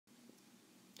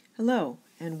Hello,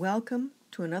 and welcome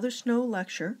to another Snow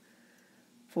lecture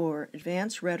for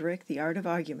Advanced Rhetoric, the Art of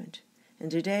Argument. And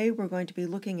today we're going to be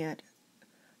looking at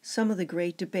some of the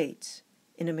great debates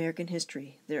in American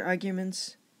history, their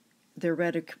arguments, their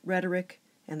rhetoric,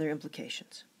 and their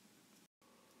implications.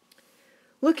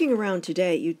 Looking around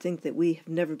today, you'd think that we have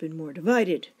never been more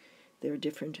divided. There are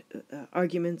different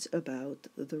arguments about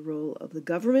the role of the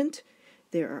government.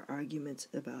 There are arguments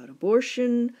about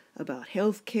abortion, about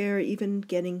health care, even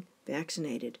getting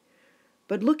vaccinated.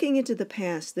 But looking into the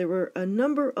past, there were a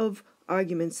number of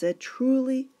arguments that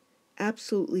truly,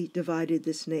 absolutely divided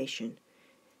this nation.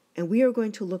 And we are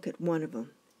going to look at one of them,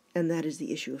 and that is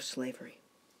the issue of slavery.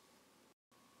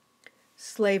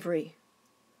 Slavery,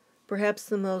 perhaps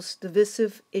the most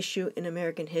divisive issue in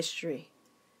American history.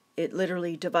 It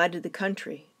literally divided the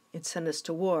country. It sent us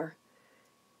to war.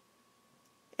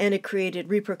 And it created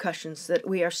repercussions that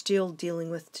we are still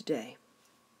dealing with today.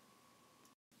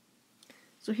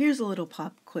 So here's a little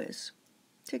pop quiz.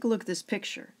 Take a look at this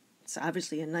picture. It's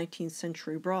obviously a 19th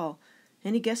century brawl.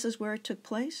 Any guesses where it took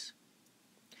place?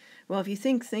 Well, if you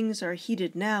think things are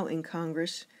heated now in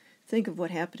Congress, think of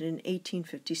what happened in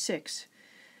 1856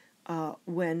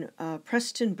 when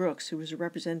Preston Brooks, who was a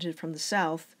representative from the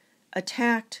South,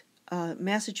 attacked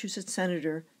Massachusetts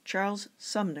Senator Charles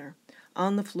Sumner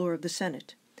on the floor of the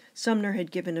Senate. Sumner had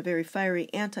given a very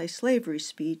fiery anti-slavery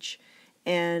speech,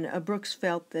 and Brooks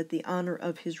felt that the honor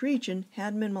of his region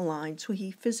had been maligned, so he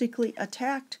physically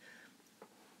attacked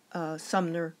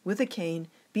Sumner with a cane,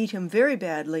 beat him very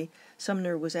badly.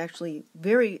 Sumner was actually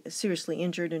very seriously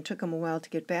injured and took him a while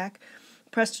to get back.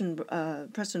 Preston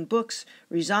Brooks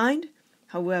resigned.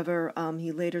 However,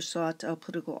 he later sought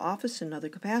political office in other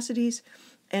capacities,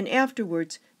 and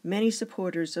afterwards, many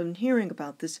supporters, on hearing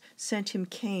about this, sent him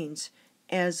canes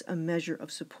as a measure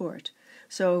of support.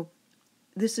 So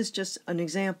this is just an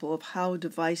example of how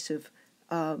divisive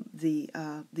the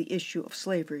issue of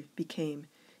slavery became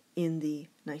in the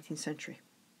 19th century.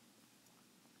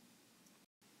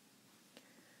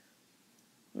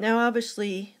 Now,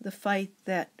 obviously, the fight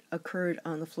that occurred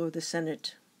on the floor of the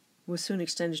Senate was soon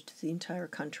extended to the entire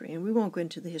country, and we won't go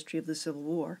into the history of the Civil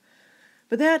War.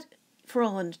 But that, for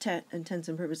all intents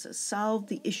and purposes, solved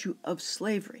the issue of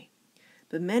slavery.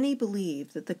 But many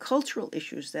believe that the cultural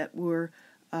issues that were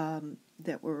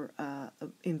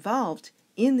involved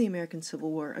in the American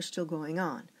Civil War are still going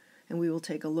on, and we will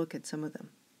take a look at some of them.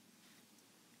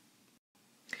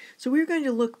 So we're going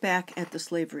to look back at the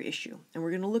slavery issue, and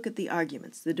we're going to look at the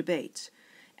arguments, the debates,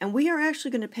 and we are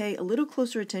actually going to pay a little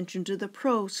closer attention to the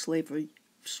pro-slavery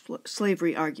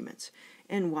arguments.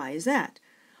 And why is that?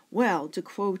 Well, to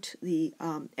quote the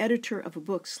editor of a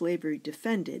book, Slavery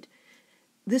Defended,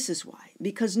 this is why.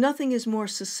 Because nothing is more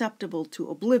susceptible to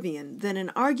oblivion than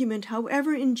an argument,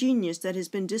 however ingenious, that has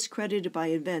been discredited by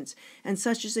events, and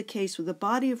such is the case with a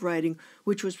body of writing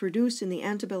which was produced in the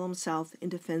antebellum South in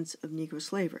defense of Negro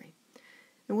slavery.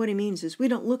 And what he means is we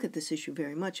don't look at this issue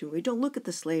very much, and we don't look at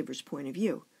the slaver's point of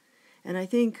view. And I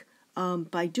think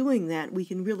by doing that, we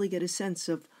can really get a sense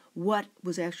of what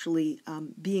was actually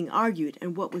being argued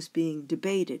and what was being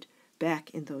debated back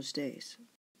in those days.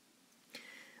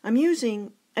 I'm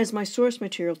using as my source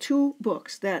material two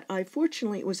books that I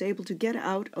fortunately was able to get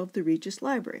out of the Regis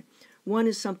library. One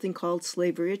is something called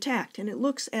Slavery Attacked, and it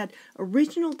looks at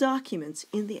original documents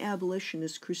in the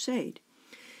abolitionist crusade.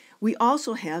 We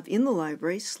also have in the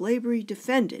library Slavery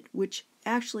Defended, which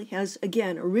actually has,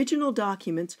 again, original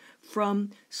documents from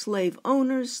slave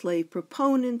owners, slave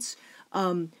proponents,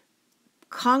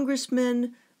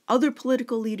 congressmen, other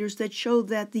political leaders that show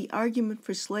that the argument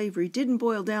for slavery didn't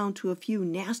boil down to a few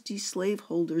nasty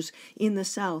slaveholders in the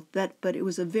South, but it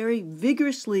was a very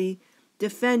vigorously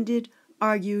defended,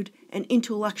 argued, and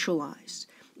intellectualized.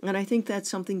 And I think that's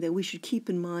something that we should keep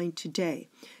in mind today.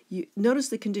 You notice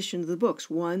the condition of the books.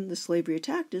 One, the Slavery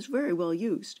Attacked, is very well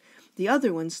used. The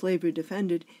other one, Slavery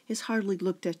Defended, is hardly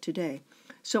looked at today.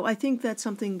 So I think that's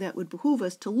something that would behoove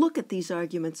us to look at these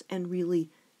arguments and really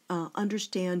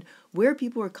understand where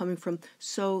people are coming from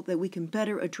so that we can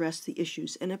better address the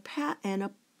issues and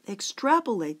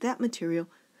extrapolate that material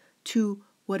to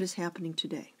what is happening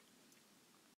today.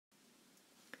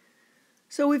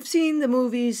 So we've seen the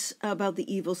movies about the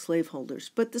evil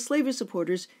slaveholders, but the slavery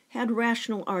supporters had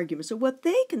rational arguments, or what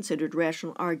they considered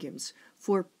rational arguments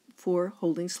for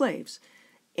holding slaves.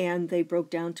 And they broke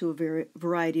down to a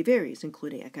variety of areas,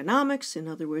 including economics. In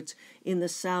other words, in the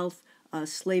South,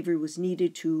 slavery was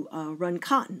needed to run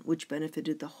cotton, which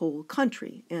benefited the whole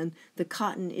country. And the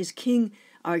cotton is king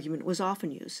argument was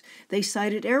often used. They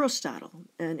cited Aristotle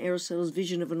and Aristotle's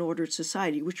vision of an ordered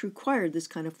society, which required this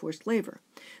kind of forced labor.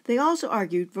 They also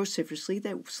argued vociferously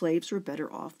that slaves were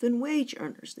better off than wage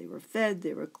earners. They were fed,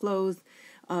 they were clothed,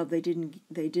 they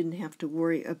didn't have to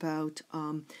worry about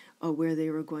where they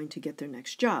were going to get their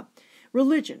next job.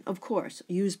 Religion, of course,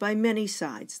 used by many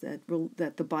sides,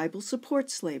 that the Bible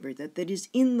supports slavery, that is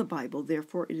in the Bible,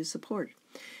 therefore it is supported.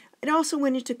 It also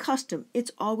went into custom.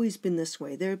 It's always been this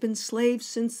way. There have been slaves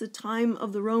since the time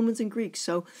of the Romans and Greeks,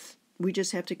 so we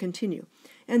just have to continue.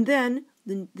 And then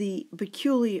the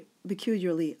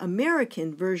peculiarly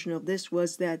American version of this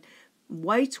was that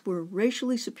whites were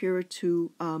racially superior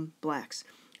to blacks.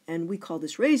 And we call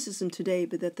this racism today,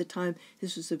 but at the time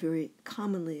this was a very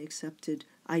commonly accepted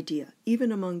idea,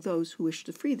 even among those who wished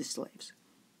to free the slaves.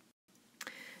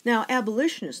 Now,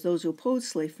 abolitionists, those who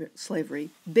opposed slavery,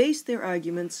 based their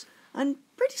arguments on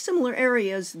pretty similar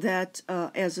areas that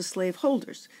as the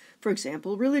slaveholders. For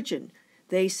example, religion.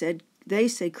 They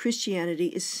say Christianity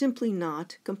is simply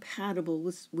not compatible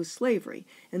with slavery,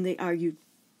 and they argued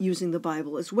using the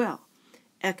Bible as well.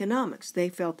 Economics. They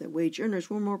felt that wage earners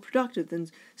were more productive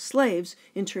than slaves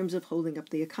in terms of holding up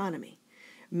the economy.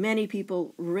 Many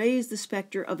people raised the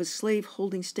specter of a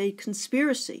slave-holding state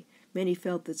conspiracy. Many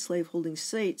felt that slave-holding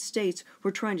states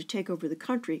were trying to take over the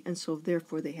country, and so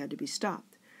therefore they had to be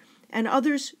stopped. And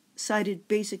others cited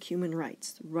basic human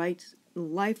rights. Rights,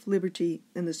 life, liberty,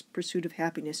 and the pursuit of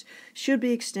happiness should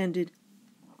be extended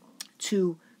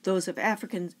to those of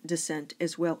African descent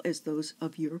as well as those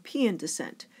of European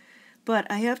descent. But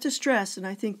I have to stress, and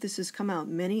I think this has come out,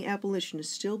 many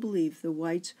abolitionists still believe the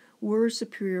whites were a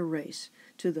superior race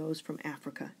to those from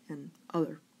Africa and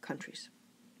other countries.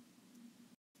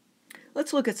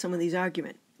 Let's look at some of these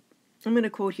arguments. I'm going to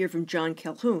quote here from John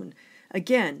Calhoun,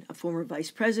 again, a former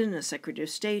vice president, a secretary of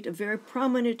state, a very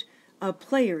prominent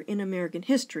player in American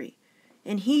history.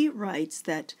 And he writes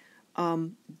that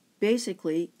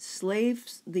basically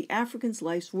slaves, the Africans'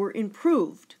 lives were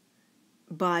improved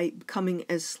by coming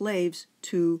as slaves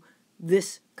to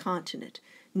this continent.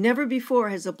 Never before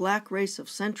has a black race of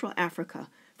Central Africa,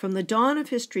 from the dawn of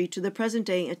history to the present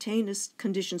day, attained a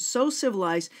condition so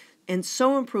civilized and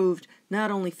so improved, not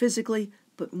only physically,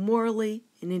 but morally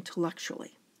and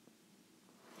intellectually.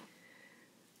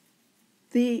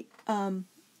 The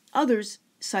others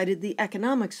cited the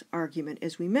economics argument,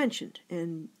 as we mentioned,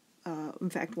 and in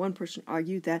fact, one person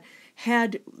argued that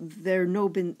had there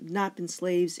not been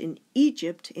slaves in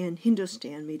Egypt and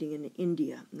Hindustan, meaning in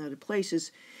India and other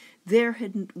places, there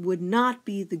would not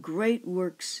be the great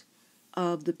works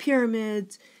of the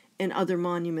pyramids and other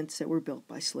monuments that were built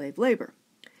by slave labor.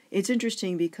 It's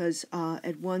interesting because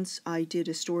at once I did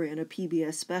a story on a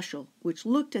PBS special which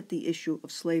looked at the issue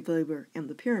of slave labor and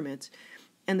the pyramids,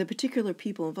 and the particular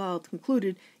people involved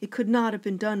concluded it could not have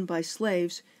been done by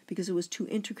slaves because it was too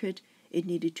intricate, it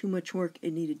needed too much work,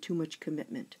 it needed too much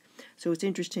commitment. So it's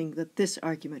interesting that this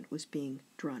argument was being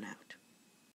drawn out.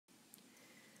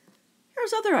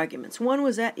 There's other arguments. One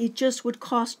was that it just would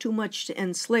cost too much to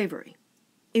end slavery.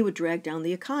 It would drag down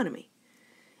the economy.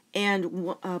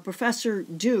 And Professor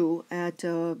Dew at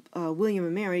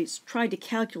William & Mary tried to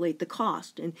calculate the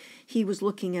cost, and he was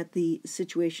looking at the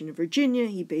situation in Virginia.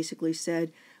 He basically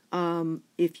said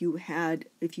if you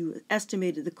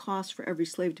estimated the cost for every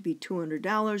slave to be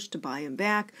 $200 to buy him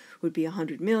back would be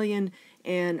 $100 million,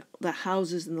 and the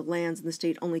houses and the lands in the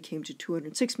state only came to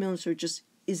 $206 million, so it just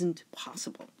isn't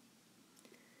possible.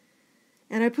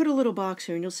 And I put a little box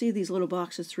here, and you'll see these little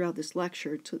boxes throughout this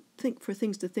lecture for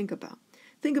things to think about.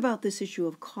 Think about this issue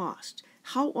of cost.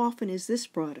 How often is this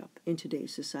brought up in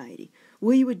today's society?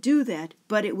 We would do that,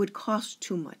 but it would cost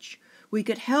too much. We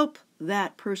could help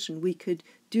that person. We could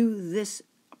do this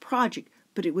project,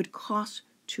 but it would cost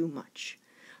too much.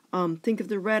 Think of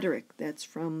the rhetoric that's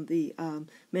from the,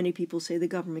 many people say the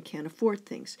government can't afford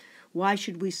things. Why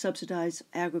should we subsidize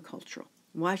agriculture?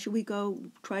 Why should we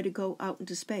try to go out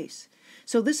into space?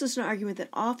 So this is an argument that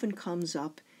often comes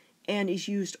up and is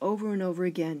used over and over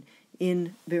again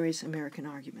in various American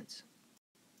arguments.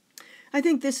 I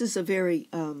think this is a very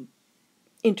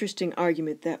interesting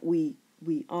argument that we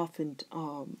often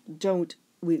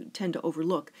we tend to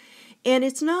overlook. And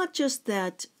it's not just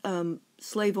that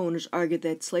slave owners argued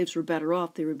that slaves were better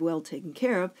off, they were well taken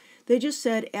care of. They just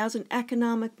said as an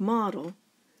economic model,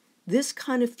 this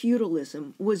kind of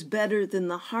feudalism was better than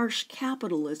the harsh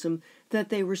capitalism that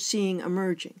they were seeing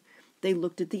emerging. They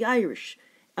looked at the Irish,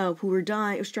 who were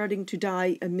starting to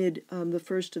die amid the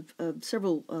first of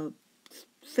several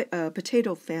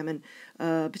potato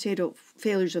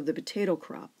failures of the potato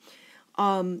crop.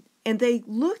 And they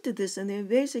looked at this and they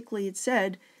basically had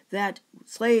said that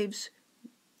slaves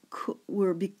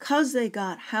because they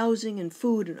got housing and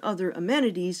food and other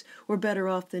amenities, were better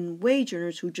off than wage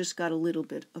earners who just got a little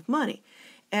bit of money.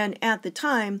 And at the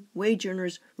time, wage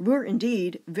earners were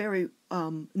indeed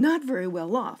not very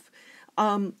well off.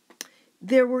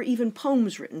 There were even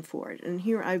poems written for it, and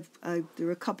here there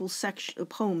are a couple of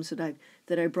poems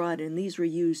that I brought in. These were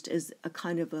used as a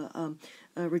kind of a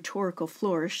rhetorical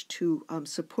flourish to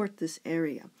support this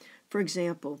area. For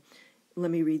example,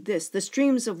 let me read this. The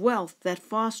streams of wealth that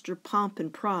foster pomp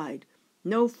and pride,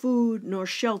 no food nor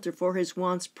shelter for his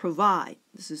wants provide.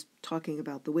 This is talking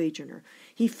about the wage earner.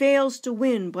 He fails to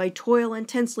win by toil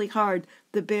intensely hard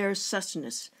the bare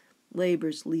sustenance,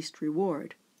 labor's least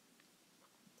reward.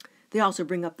 They also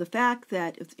bring up the fact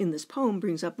that, in this poem,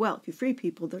 brings up, well, if you free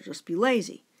people, they'll just be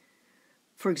lazy.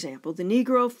 For example, the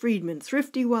Negro freedman,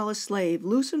 thrifty while a slave,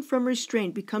 loosened from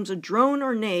restraint, becomes a drone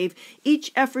or knave.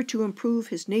 Each effort to improve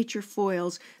his nature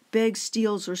foils, begs,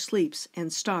 steals, or sleeps,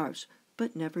 and starves,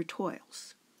 but never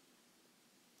toils.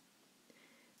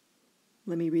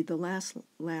 Let me read the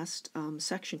last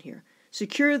section here.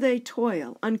 Secure they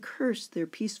toil, uncursed their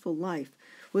peaceful life,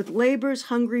 with labor's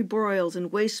hungry broils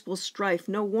and wasteful strife,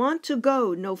 no want to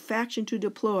goad, no faction to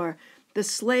deplore, the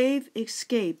slave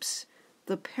escapes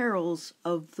the perils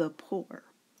of the poor.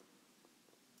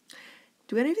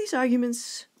 Do any of these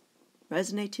arguments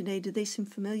resonate today? Do they seem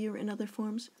familiar in other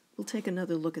forms? We'll take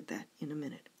another look at that in a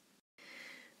minute.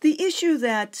 The issue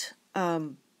that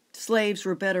slaves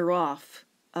were better off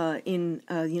in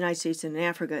the United States and in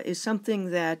Africa is something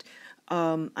that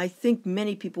I think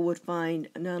many people would find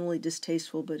not only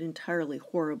distasteful but entirely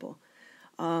horrible.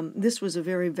 This was a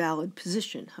very valid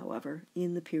position, however,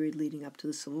 in the period leading up to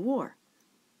the Civil War.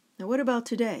 Now, what about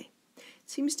today? It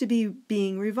seems to be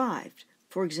being revived.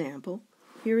 For example,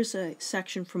 here is a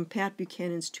section from Pat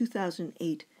Buchanan's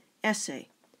 2008 essay.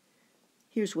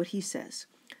 Here's what he says.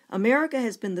 America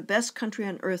has been the best country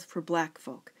on earth for black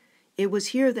folk. It was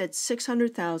here that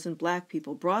 600,000 black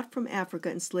people brought from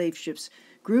Africa in slave ships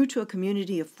grew to a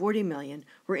community of 40 million,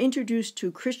 were introduced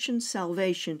to Christian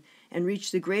salvation, and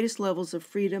reached the greatest levels of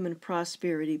freedom and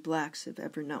prosperity blacks have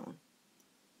ever known.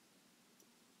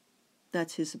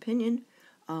 That's his opinion.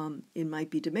 It might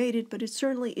be debated, but it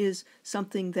certainly is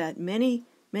something that many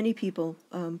people,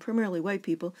 primarily white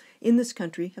people, in this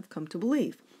country have come to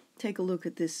believe. Take a look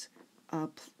at this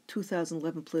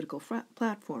 2011 political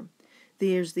platform.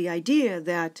 There's the idea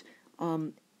that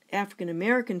African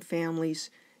American families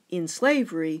in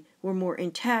slavery were more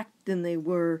intact than they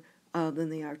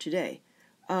are today.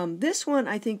 This one,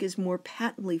 I think, is more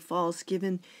patently false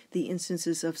given the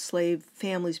instances of slave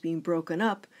families being broken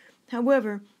up.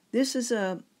 However, this is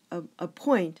a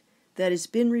point that has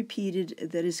been repeated,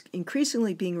 that is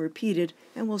increasingly being repeated,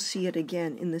 and we'll see it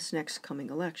again in this next coming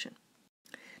election.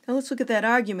 Now let's look at that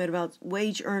argument about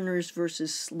wage earners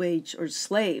versus slaves,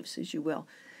 as you will.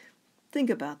 Think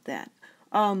about that.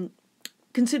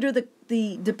 Consider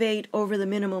the debate over the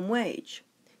minimum wage.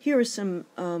 Here are some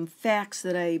facts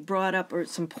that I brought up, or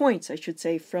some points, I should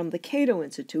say, from the Cato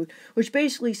Institute, which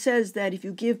basically says that if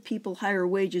you give people higher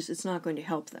wages, it's not going to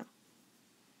help them.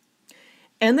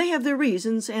 And they have their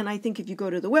reasons, and I think if you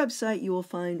go to the website, you will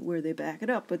find where they back it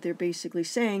up. But they're basically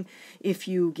saying if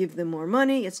you give them more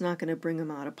money, it's not going to bring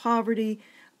them out of poverty.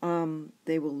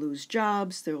 They will lose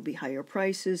jobs. There will be higher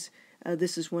prices.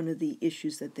 This is one of the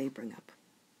issues that they bring up.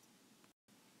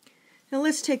 Now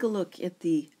let's take a look at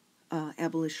the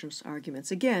abolitionist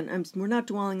arguments. Again, we're not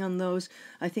dwelling on those.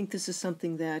 I think this is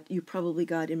something that you probably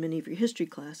got in many of your history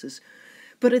classes.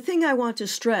 But a thing I want to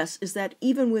stress is that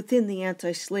even within the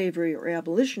anti-slavery or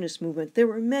abolitionist movement, there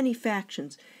were many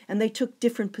factions, and they took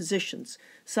different positions.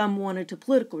 Some wanted to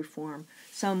political reform.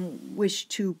 Some wished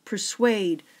to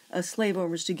persuade slave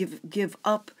owners to give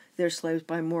up their slaves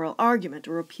by moral argument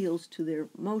or appeals to their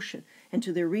emotion and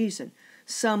to their reason.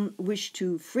 Some wished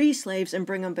to free slaves and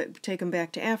take them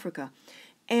back to Africa.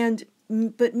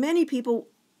 But many people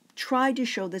tried to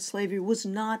show that slavery was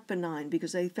not benign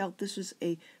because they felt this was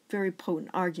a very potent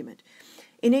argument.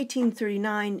 In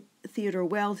 1839, Theodore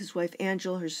Weld, his wife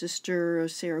Angela, her sister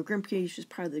Sarah Grimke, she's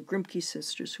part of the Grimke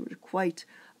sisters who were quite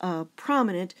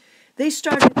prominent, they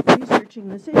started researching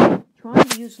this issue, trying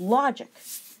to use logic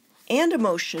and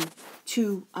emotion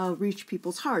to reach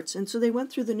people's hearts. And so they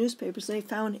went through the newspapers and they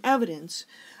found evidence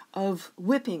of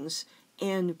whippings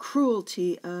and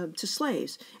cruelty to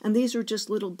slaves. And these are just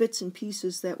little bits and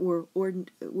pieces that were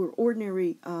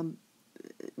ordinary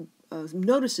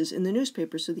notices in the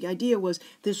newspaper. So the idea was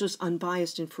this was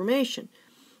unbiased information.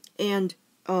 And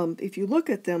if you look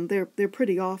at them, they're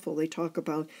pretty awful. They talk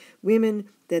about women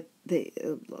that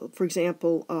for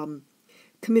example,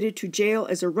 committed to jail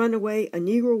as a runaway, a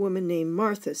Negro woman named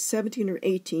Martha, 17 or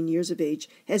 18 years of age,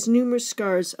 has numerous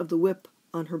scars of the whip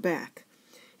on her back.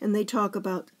 And they talk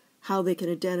about how they can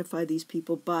identify these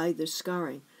people by their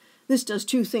scarring. This does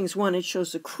two things. One, it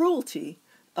shows the cruelty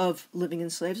of living in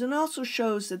slaves, and also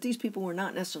shows that these people were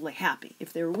not necessarily happy.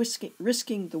 If they were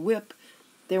risking the whip,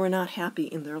 they were not happy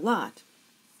in their lot.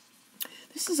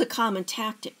 This is a common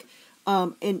tactic,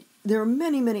 and there are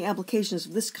many, many applications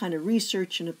of this kind of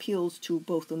research and appeals to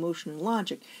both emotion and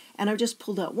logic. And I've just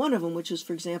pulled out one of them, which is,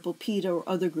 for example, PETA or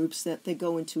other groups that they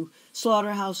go into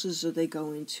slaughterhouses or they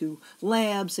go into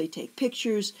labs, they take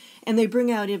pictures, and they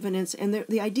bring out evidence. And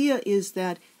the idea is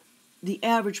that the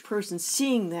average person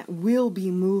seeing that will be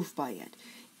moved by it.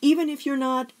 Even if you're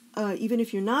not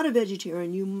a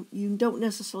vegetarian, you don't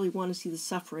necessarily want to see the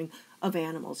suffering of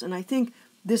animals. And I think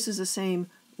this is the same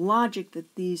logic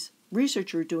that these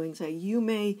researchers are doing. Say you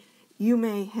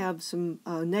may have some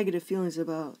negative feelings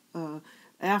about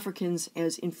Africans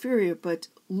as inferior, but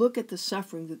look at the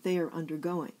suffering that they are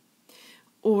undergoing.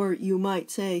 Or you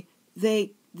might say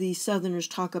the Southerners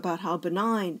talk about how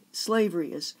benign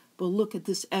slavery is, but look at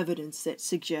this evidence that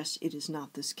suggests it is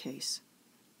not this case.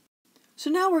 So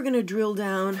now we're going to drill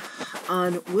down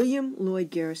on William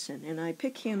Lloyd Garrison, and I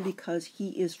pick him because he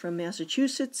is from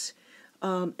Massachusetts,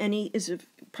 and he is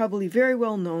probably very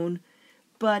well known,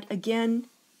 but again,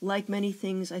 like many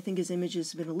things, I think his image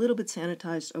has been a little bit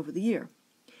sanitized over the year.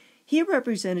 He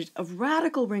represented a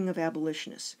radical ring of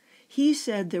abolitionists. He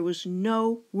said there was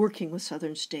no working with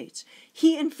Southern states.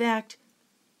 He, in fact,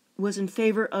 was in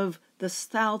favor of the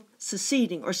South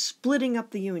seceding or splitting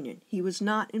up the Union. He was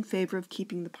not in favor of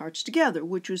keeping the parts together,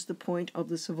 which was the point of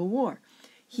the Civil War.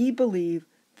 He believed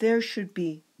there should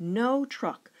be no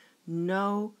truck,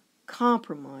 no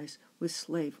compromise with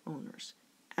slave owners.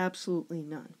 Absolutely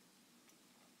none.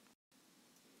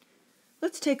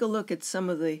 Let's take a look at some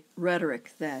of the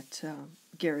rhetoric that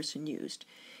Garrison used.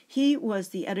 He was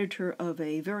the editor of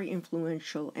a very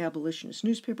influential abolitionist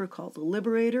newspaper called The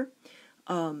Liberator.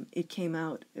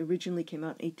 It originally came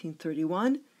out in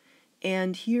 1831,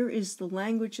 and here is the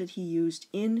language that he used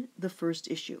in the first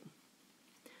issue.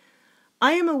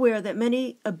 I am aware that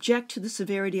many object to the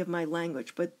severity of my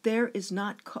language, but is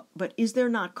there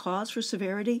not cause for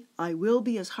severity? I will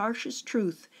be as harsh as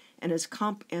truth and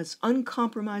as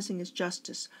uncompromising as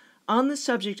justice. On the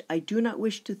subject, I do not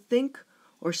wish to think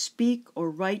or speak or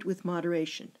write with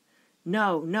moderation.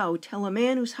 No, tell a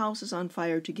man whose house is on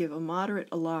fire to give a moderate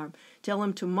alarm. Tell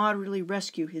him to moderately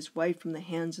rescue his wife from the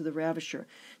hands of the ravisher.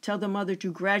 Tell the mother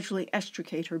to gradually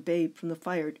extricate her babe from the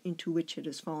fire into which it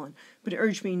has fallen. But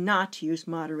urge me not to use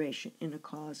moderation in a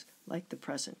cause like the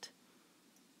present.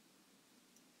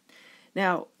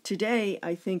 Now, today,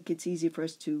 I think it's easy for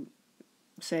us to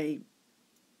say,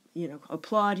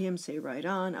 applaud him, say right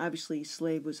on. Obviously,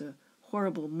 slave was a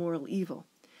horrible moral evil.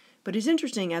 But it's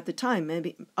interesting, at the time,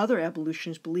 maybe other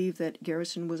abolitionists believed that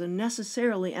Garrison was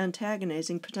unnecessarily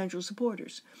antagonizing potential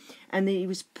supporters, and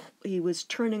that he was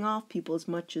turning off people as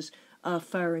much as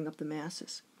firing up the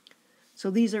masses. So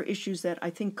these are issues that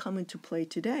I think come into play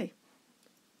today.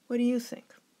 What do you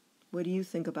think? What do you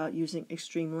think about using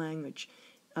extreme language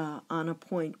on a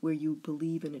point where you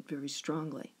believe in it very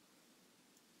strongly?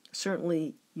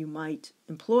 Certainly, you might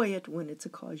employ it when it's a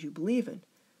cause you believe in,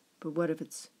 but what if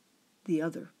it's the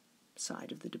other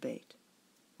side of the debate?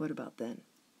 What about then?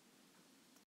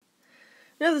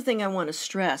 Another thing I want to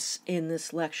stress in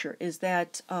this lecture is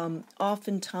that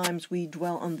oftentimes we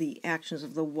dwell on the actions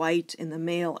of the white and the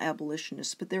male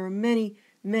abolitionists, but there are many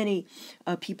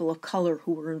people of color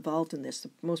who were involved in this.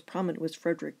 The most prominent was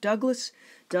Frederick Douglass.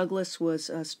 Douglass was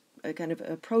a kind of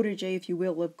a protege, if you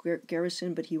will, of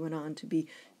Garrison, but he went on to be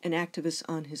an activist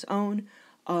on his own.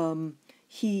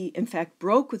 He, in fact,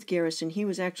 broke with Garrison. He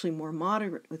was actually more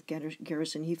moderate with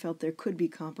Garrison. He felt there could be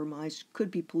compromise,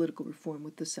 could be political reform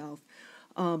with the South.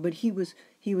 But he was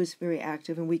very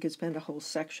active, and we could spend a whole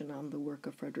section on the work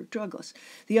of Frederick Douglass.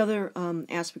 The other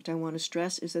aspect I want to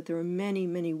stress is that there are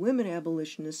many women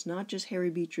abolitionists, not just Harry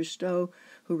Beecher Stowe,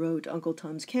 who wrote Uncle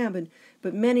Tom's Cabin,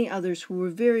 but many others who were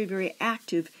very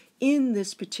active in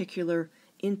this particular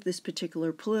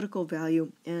political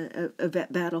value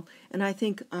battle, and I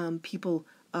think people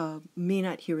may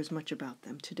not hear as much about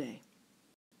them today.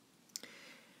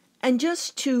 And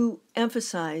just to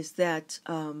emphasize that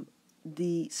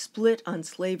the split on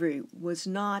slavery was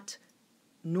not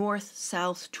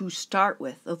north-south to start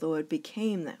with, although it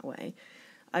became that way.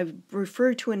 I've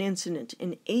referred to an incident in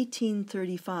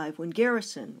 1835 when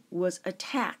Garrison was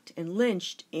attacked and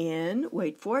lynched in,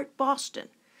 wait for it, Boston.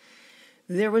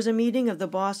 There was a meeting of the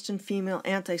Boston Female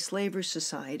Anti-Slavery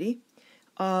Society.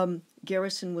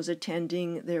 Garrison was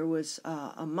attending. There was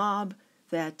a mob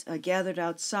that gathered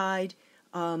outside.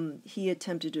 He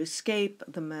attempted to escape.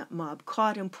 The mob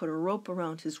caught him, put a rope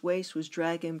around his waist, was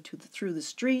dragging him through the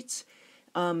streets,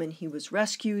 and he was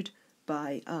rescued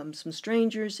by some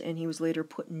strangers, and he was later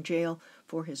put in jail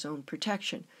for his own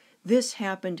protection. This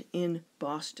happened in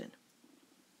Boston.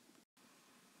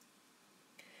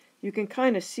 You can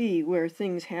kind of see where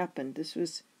things happened. This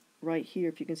was right here,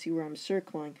 if you can see where I'm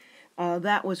circling.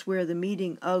 That was where the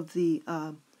meeting of the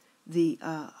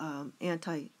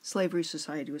Anti-Slavery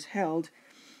Society was held,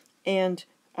 and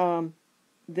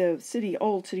the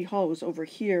old city hall was over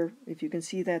here. If you can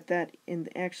see that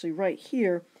actually right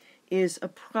here is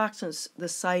approximately the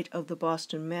site of the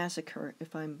Boston Massacre,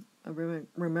 if I'm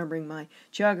remembering my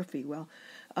geography well.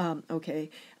 Okay.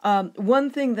 One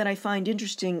thing that I find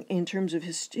interesting in terms of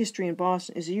history in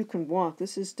Boston is you can walk.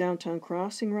 This is Downtown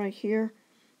Crossing right here.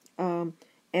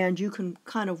 And you can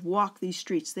kind of walk these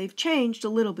streets. They've changed a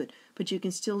little bit, but you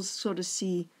can still sort of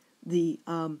see the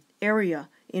area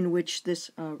in which this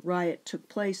riot took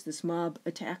place, this mob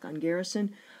attack on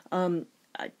Garrison.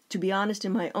 To be honest,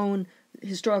 in my own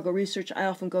historical research, I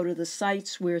often go to the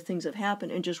sites where things have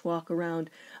happened and just walk around.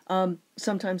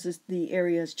 Sometimes the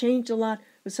area has changed a lot,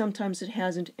 but sometimes it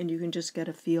hasn't, and you can just get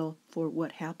a feel for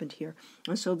what happened here.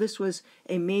 And so this was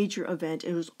a major event.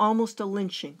 It was almost a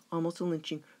lynching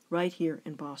right here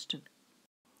in Boston.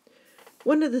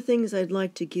 One of the things I'd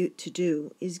like to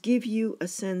do is give you a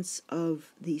sense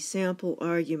of the sample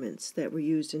arguments that were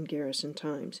used in Garrison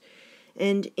times.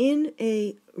 And in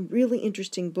a really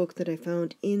interesting book that I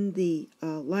found in the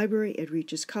library at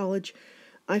Regis College,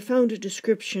 I found a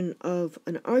description of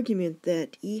an argument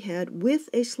that he had with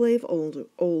a slave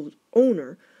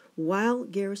owner while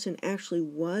Garrison actually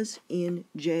was in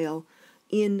jail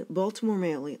in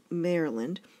Baltimore,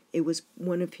 Maryland. It was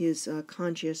one of his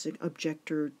conscientious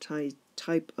objector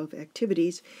type of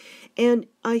activities. And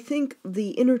I think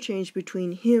the interchange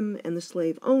between him and the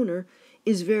slave owner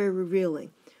is very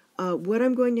revealing. What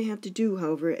I'm going to have to do,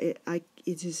 however, it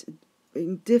is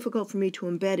difficult for me to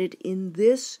embed it in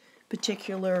this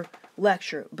particular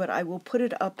lecture, but I will put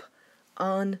it up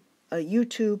on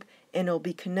YouTube, and it'll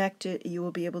be connected. You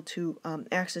will be able to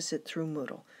access it through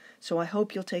Moodle. So I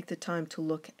hope you'll take the time to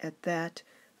look at that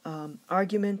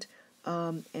argument,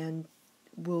 and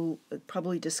we'll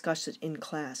probably discuss it in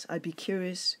class. I'd be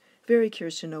curious, very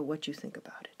curious to know what you think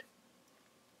about it.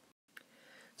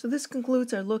 So this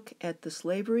concludes our look at the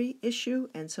slavery issue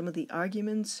and some of the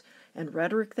arguments and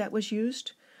rhetoric that was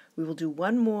used. We will do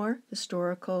one more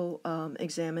historical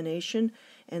examination,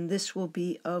 and this will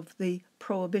be of the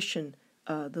Prohibition,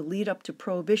 the lead up to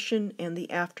Prohibition and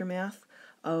the aftermath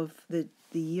of the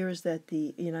years that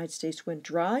the United States went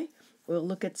dry. We'll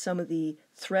look at some of the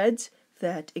threads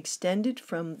that extended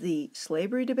from the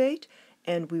slavery debate,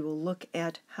 and we will look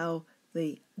at how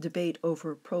the debate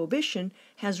over Prohibition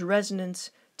has resonance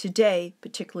today,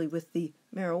 particularly with the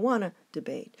marijuana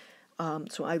debate.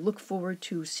 So I look forward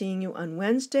to seeing you on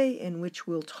Wednesday, in which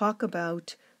we'll talk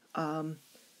about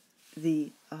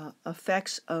the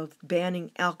effects of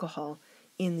banning alcohol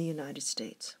in the United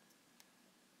States.